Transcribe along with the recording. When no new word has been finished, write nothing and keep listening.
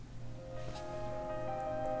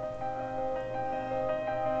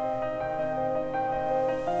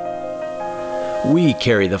We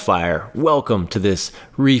carry the fire. Welcome to this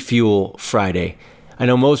Refuel Friday. I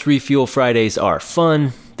know most Refuel Fridays are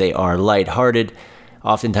fun, they are lighthearted.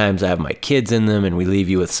 Oftentimes I have my kids in them and we leave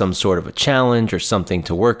you with some sort of a challenge or something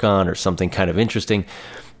to work on or something kind of interesting.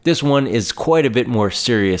 This one is quite a bit more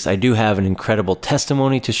serious. I do have an incredible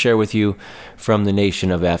testimony to share with you from the nation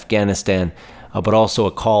of Afghanistan, but also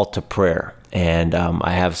a call to prayer. And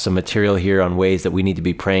I have some material here on ways that we need to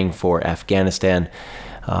be praying for Afghanistan.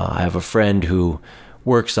 I have a friend who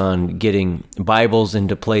works on getting Bibles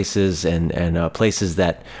into places and places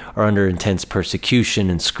that are under intense persecution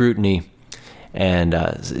and scrutiny. And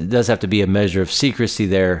it does have to be a measure of secrecy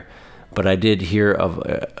there. But I did hear of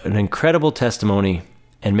an incredible testimony,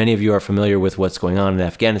 and many of you are familiar with what's going on in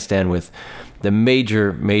Afghanistan with the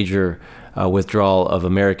major withdrawal of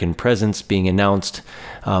American presence being announced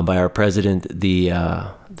by our president.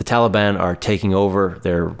 The Taliban are taking over.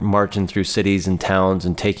 They're marching through cities and towns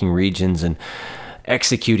and taking regions and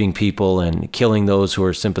executing people and killing those who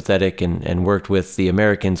are sympathetic and worked with the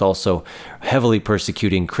Americans, also heavily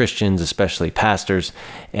persecuting Christians, especially pastors.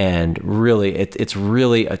 And really, it's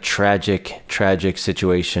really a tragic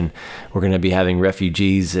situation. We're going to be having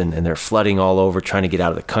refugees and they're flooding all over trying to get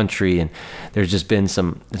out of the country. And there's just been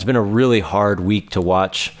it's been a really hard week to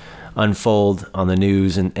watch unfold on the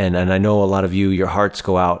news. And I know a lot of you, your hearts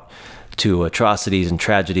go out to atrocities and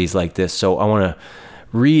tragedies like this. So I want to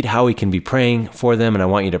read how we can be praying for them, and I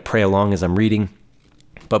want you to pray along as I'm reading.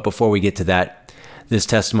 But before we get to that, this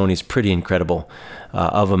testimony is pretty incredible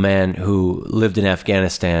of a man who lived in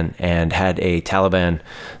Afghanistan and had a Taliban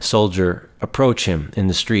soldier approach him in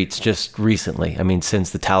the streets just recently. I mean, since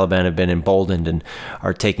the Taliban have been emboldened and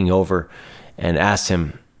are taking over, and asked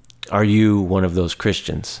him, "Are you one of those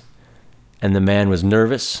Christians?" And the man was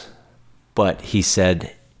nervous, but he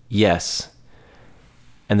said, "Yes."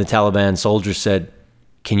 And the Taliban soldier said,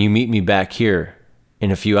 "Can you meet me back here in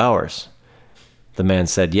a few hours?" The man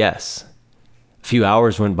said yes. A few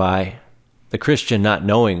hours went by. The Christian, not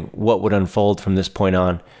knowing what would unfold from this point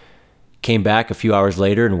on, came back a few hours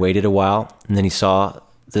later and waited a while. And then he saw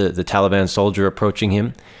the Taliban soldier approaching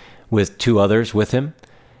him with two others with him.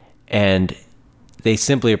 And they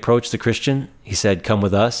simply approached the Christian. He said, "Come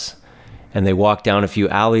with us." And they walked down a few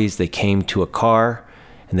alleys. They came to a car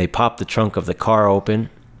and they popped the trunk of the car open.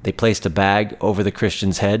 They placed a bag over the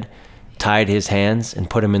Christian's head, tied his hands, and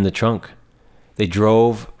put him in the trunk. They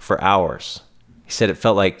drove for hours. He said it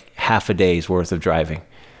felt like half a day's worth of driving,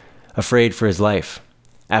 afraid for his life.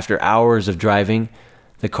 After hours of driving,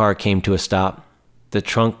 the car came to a stop. The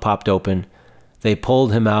trunk popped open. They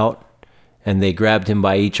pulled him out, and they grabbed him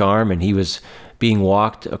by each arm, and he was being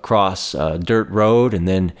walked across a dirt road, and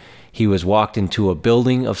then he was walked into a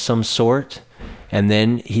building of some sort, and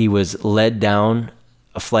then he was led down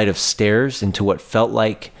a flight of stairs into what felt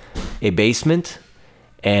like a basement,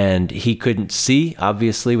 and he couldn't see,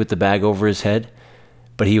 obviously, with the bag over his head,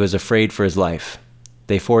 but he was afraid for his life.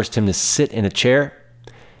 They forced him to sit in a chair,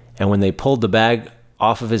 and when they pulled the bag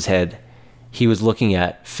off of his head, he was looking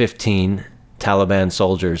at 15 Taliban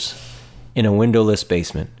soldiers in a windowless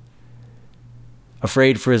basement.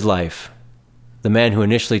 Afraid for his life, the man who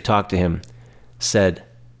initially talked to him said,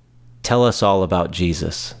 "Tell us all about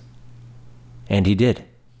Jesus." And he did.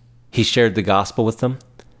 He shared the gospel with them,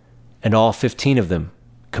 and all 15 of them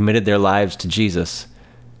committed their lives to Jesus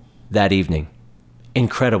that evening.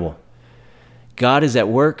 Incredible. God is at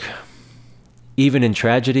work, even in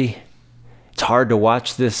tragedy. It's hard to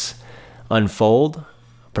watch this unfold,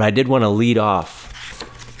 but I did want to lead off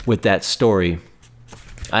with that story.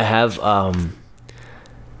 I have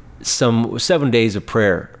some 7 days of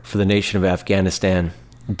prayer for the nation of Afghanistan.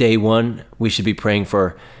 Day one, we should be praying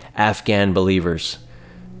for Afghan believers.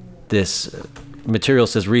 This material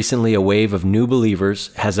says, recently a wave of new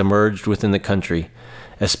believers has emerged within the country,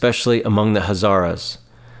 especially among the Hazaras.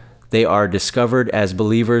 They are discovered as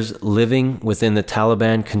believers living within the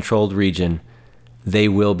Taliban-controlled region. They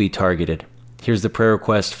will be targeted. Here's the prayer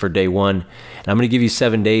request for day one. And I'm going to give you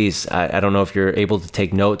 7 days. I don't know if you're able to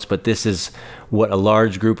take notes, but this is what a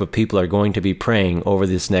large group of people are going to be praying over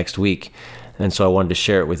this next week. And so I wanted to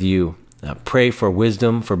share it with you. Pray for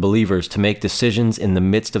wisdom for believers to make decisions in the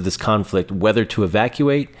midst of this conflict, whether to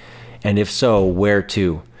evacuate, and if so, where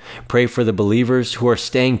to. Pray for the believers who are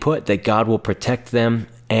staying put, that God will protect them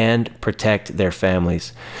and protect their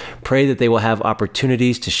families. Pray that they will have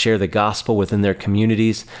opportunities to share the gospel within their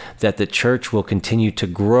communities, that the church will continue to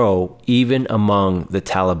grow even among the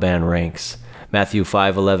Taliban ranks. Matthew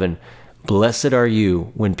 5:11, "Blessed are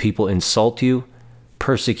you when people insult you,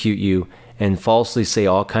 persecute you, and falsely say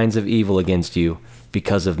all kinds of evil against you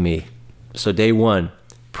because of me." So day one,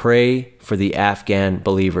 Pray for the Afghan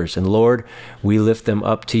believers. And Lord, we lift them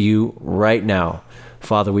up to you right now.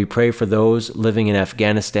 Father, we pray for those living in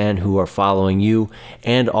Afghanistan who are following you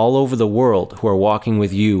and all over the world who are walking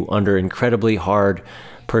with you under incredibly hard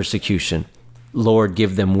persecution. Lord,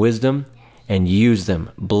 give them wisdom and use them.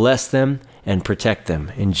 Bless them and protect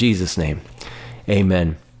them. In Jesus' name,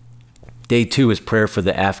 amen. Day 2 is prayer for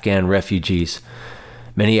the Afghan refugees.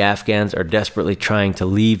 Many Afghans are desperately trying to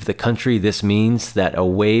leave the country. This means that a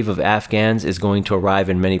wave of Afghans is going to arrive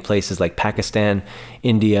in many places like Pakistan,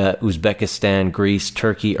 India, Uzbekistan, Greece,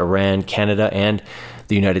 Turkey, Iran, Canada, and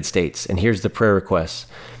the United States. And here's the prayer requests.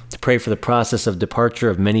 To pray for the process of departure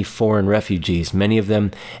of many foreign refugees. Many of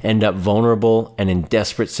them end up vulnerable and in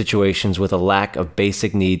desperate situations with a lack of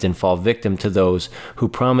basic needs and fall victim to those who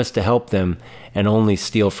promise to help them and only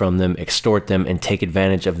steal from them, extort them, and take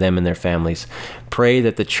advantage of them and their families. Pray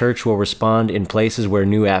that the church will respond in places where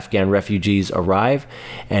new Afghan refugees arrive,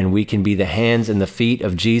 and we can be the hands and the feet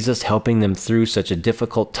of Jesus, helping them through such a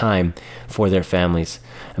difficult time for their families.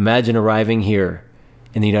 Imagine arriving here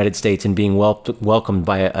in the United States and being welcomed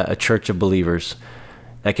by a church of believers.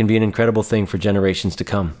 That can be an incredible thing for generations to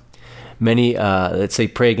come. Many, let's say,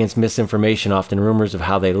 pray against misinformation. Often rumors of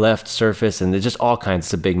how they left surface, and there's just all kinds.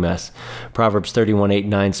 It's a big mess. Proverbs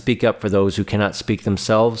 31:8-9. Speak up for those who cannot speak for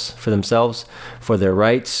themselves, for their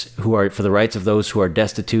rights, for the rights of those who are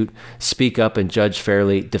destitute. Speak up and judge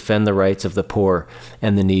fairly. Defend the rights of the poor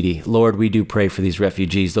and the needy. Lord, we do pray for these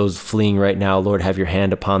refugees, those fleeing right now. Lord, have your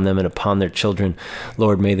hand upon them and upon their children.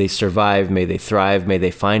 Lord, may they survive, may they thrive, may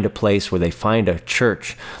they find a place where they find a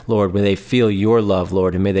church. Lord, may they feel your love,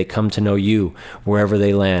 Lord, and may they come to know you wherever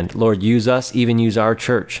they land. Lord, use us, even use our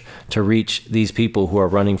church to reach these people who are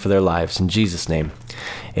running for their lives. In Jesus' name,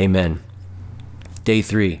 amen. Day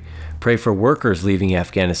 3, pray for workers leaving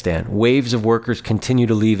Afghanistan. Waves of workers continue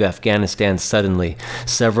to leave Afghanistan suddenly.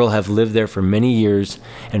 Several have lived there for many years,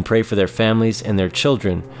 and pray for their families and their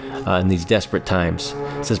children in these desperate times.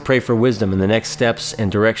 It says, pray for wisdom and the next steps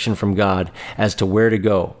and direction from God as to where to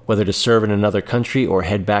go, whether to serve in another country or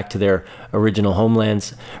head back to their original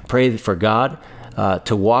homelands. Pray for God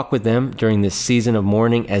to walk with them during this season of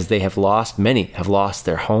mourning, as many have lost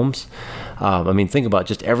their homes. Think about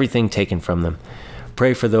just everything taken from them.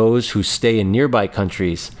 Pray for those who stay in nearby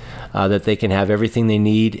countries, that they can have everything they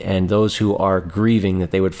need, and those who are grieving, that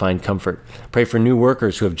they would find comfort. Pray for new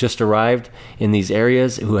workers who have just arrived in these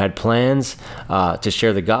areas, who had plans to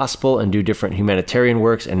share the gospel and do different humanitarian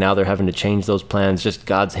works, and now they're having to change those plans. Just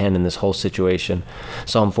God's hand in this whole situation.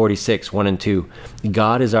 Psalm 46:1-2.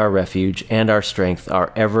 God is our refuge and our strength,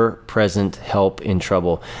 our ever-present help in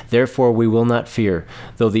trouble. Therefore we will not fear,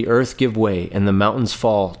 though the earth give way and the mountains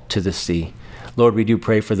fall to the sea. Lord, we do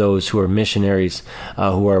pray for those who are missionaries,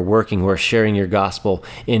 who are working, who are sharing your gospel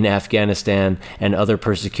in Afghanistan and other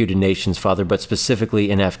persecuted nations, Father, but specifically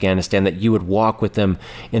in Afghanistan, that you would walk with them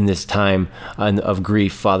in this time of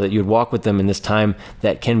grief, Father, that you would walk with them in this time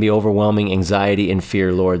that can be overwhelming anxiety and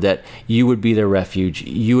fear, Lord, that you would be their refuge,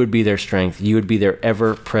 you would be their strength, you would be their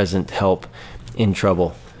ever-present help in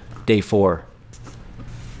trouble. Day 4.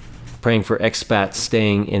 Praying for expats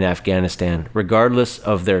staying in Afghanistan. Regardless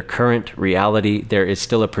of their current reality, there is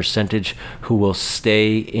still a percentage who will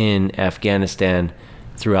stay in Afghanistan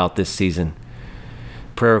throughout this season.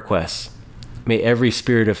 Prayer requests. May every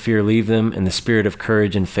spirit of fear leave them and the spirit of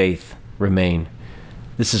courage and faith remain.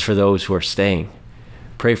 This is for those who are staying.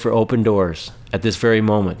 Pray for open doors at this very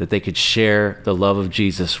moment, that they could share the love of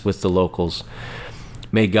Jesus with the locals.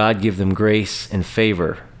 May God give them grace and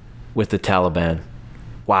favor with the Taliban.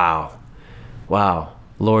 Wow.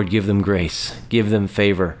 Lord, give them grace. Give them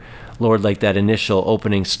favor. Lord, like that initial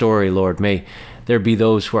opening story, Lord, may there be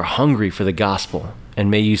those who are hungry for the gospel, and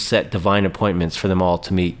may you set divine appointments for them all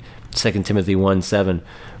to meet. 2 Timothy 1:7.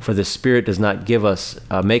 For the Spirit does not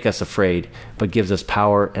make us afraid, but gives us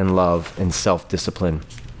power and love and self-discipline.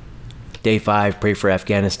 Day 5, pray for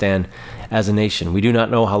Afghanistan as a nation. We do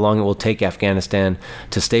not know how long it will take Afghanistan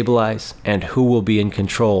to stabilize and who will be in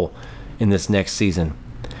control in this next season.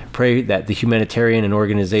 Pray that the humanitarian and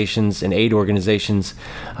organizations and aid organizations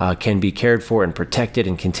can be cared for and protected,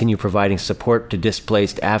 and continue providing support to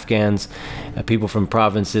displaced Afghans, people from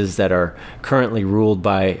provinces that are currently ruled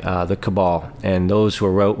by the cabal, and those who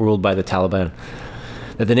are ruled by the Taliban.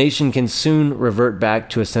 That the nation can soon revert back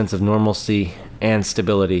to a sense of normalcy and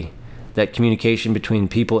stability. That communication between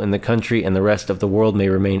people in the country and the rest of the world may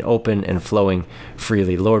remain open and flowing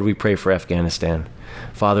freely. Lord, we pray for Afghanistan.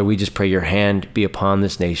 Father, we just pray your hand be upon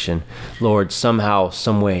this nation. Lord, somehow,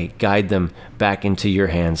 some way, guide them back into your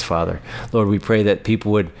hands, Father. Lord, we pray that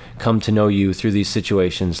people would come to know you through these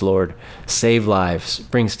situations, Lord. Save lives,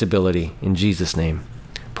 bring stability, in Jesus' name.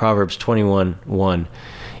 Proverbs 21:1.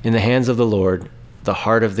 In the hands of the Lord, the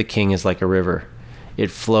heart of the king is like a river. It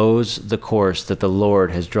flows the course that the Lord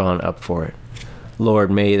has drawn up for it. Lord,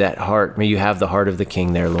 may you have the heart of the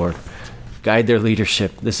king there, Lord. Guide their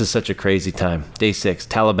leadership. This is such a crazy time. Day 6,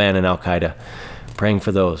 Taliban and Al-Qaeda. Praying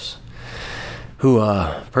for those who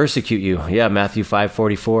persecute you. Yeah, Matthew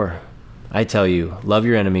 5:44. I tell you, love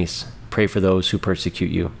your enemies. Pray for those who persecute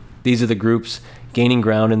you. These are the groups gaining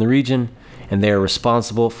ground in the region, and they are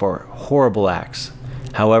responsible for horrible acts.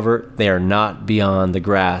 However, they are not beyond the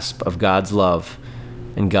grasp of God's love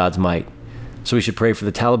and God's might. So we should pray for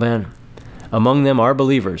the Taliban. Among them are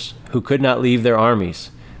believers who could not leave their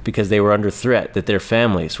armies because they were under threat that their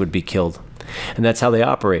families would be killed. And that's how they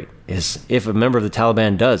operate, is if a member of the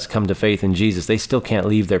Taliban does come to faith in Jesus, they still can't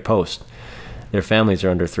leave their post. Their families are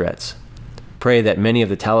under threats. Pray that many of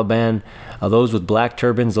the Taliban, those with black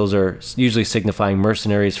turbans, those are usually signifying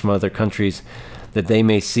mercenaries from other countries, that they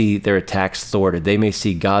may see their attacks thwarted. They may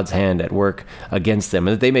see God's hand at work against them,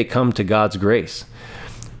 and that they may come to God's grace.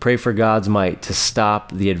 Pray for God's might to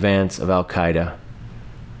stop the advance of Al-Qaeda.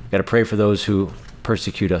 Got to pray for those who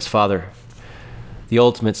persecute us. Father, the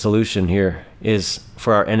ultimate solution here is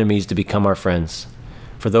for our enemies to become our friends,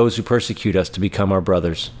 for those who persecute us to become our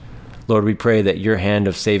brothers. Lord, we pray that your hand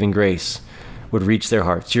of saving grace would reach their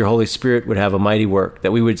hearts. Your Holy Spirit would have a mighty work,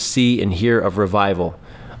 that we would see and hear of revival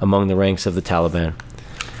among the ranks of the Taliban.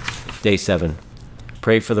 Day 7,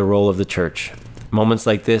 pray for the role of the church. Moments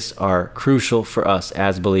like this are crucial for us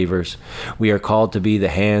as believers. We are called to be the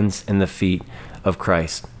hands and the feet of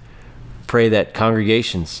Christ. Pray that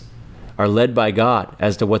congregations are led by God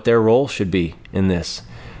as to what their role should be in this.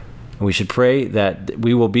 And we should pray that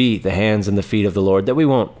we will be the hands and the feet of the Lord, that we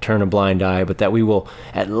won't turn a blind eye, but that we will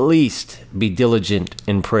at least be diligent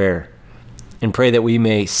in prayer. And pray that we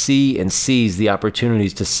may see and seize the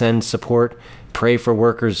opportunities to send support, pray for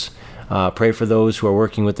workers, pray for those who are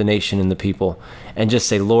working with the nation and the people, and just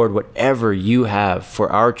say, Lord, whatever you have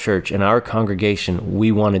for our church and our congregation,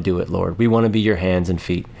 we want to do it, Lord. We want to be your hands and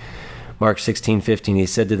feet. Mark 16:15, he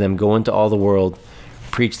said to them, go into all the world,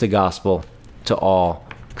 preach the gospel to all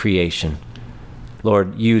creation.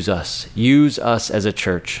 Lord, use us as a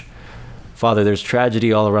church. Father, there's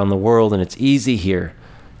tragedy all around the world, and it's easy here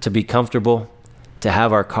to be comfortable, to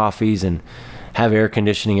have our coffees and have air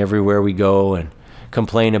conditioning everywhere we go and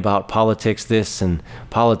complain about politics this and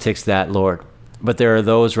politics that, Lord. But there are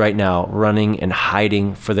those right now running and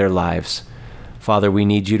hiding for their lives. Father, we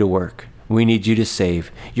need you to work. We need you to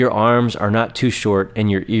save. Your arms are not too short and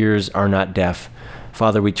your ears are not deaf.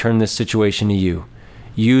 Father, we turn this situation to you.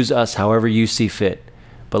 Use us however you see fit.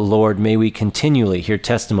 But Lord, may we continually hear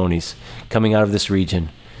testimonies coming out of this region.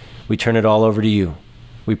 We turn it all over to you.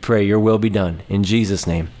 We pray your will be done. In Jesus'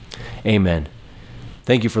 name, amen.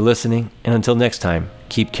 Thank you for listening, and until next time,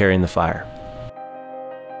 keep carrying the fire.